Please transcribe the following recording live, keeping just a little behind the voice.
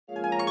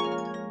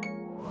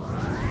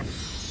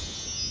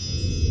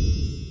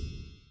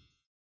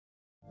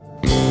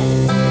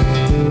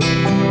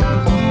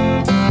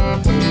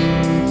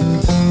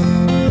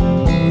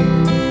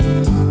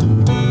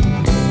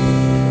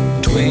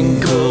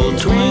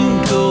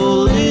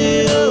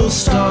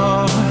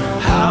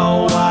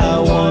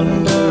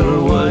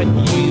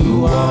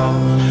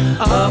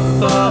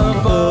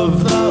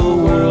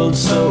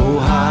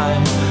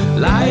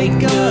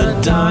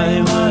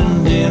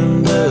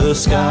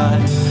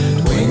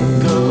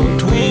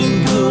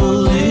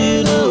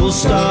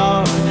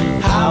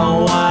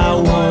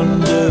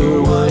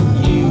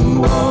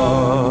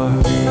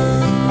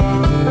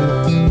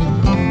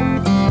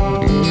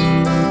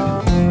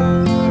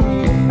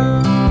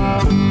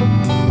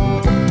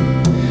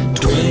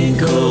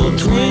Twinkle,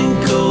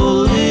 twinkle,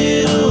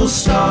 little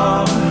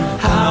star,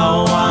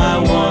 how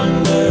I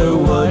wonder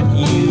what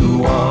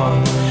you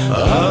are.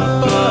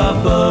 Up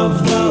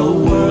above the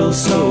world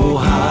so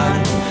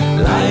high,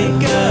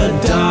 like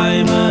a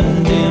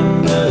diamond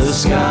in the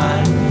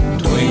sky.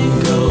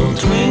 Twinkle,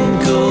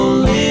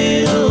 twinkle,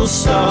 little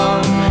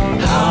star,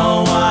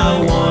 how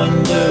I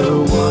wonder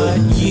what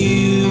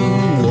you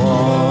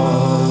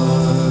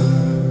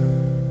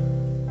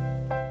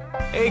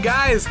are. Hey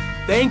guys,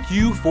 thank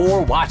you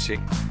for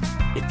watching.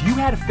 If you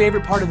had a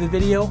favorite part of the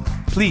video,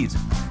 please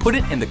put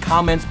it in the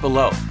comments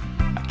below.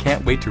 I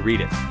can't wait to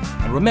read it.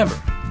 And remember,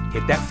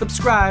 hit that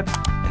subscribe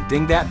and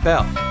ding that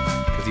bell,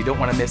 because you don't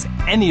want to miss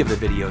any of the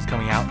videos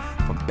coming out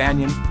from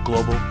Banyan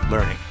Global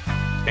Learning.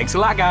 Thanks a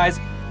lot, guys.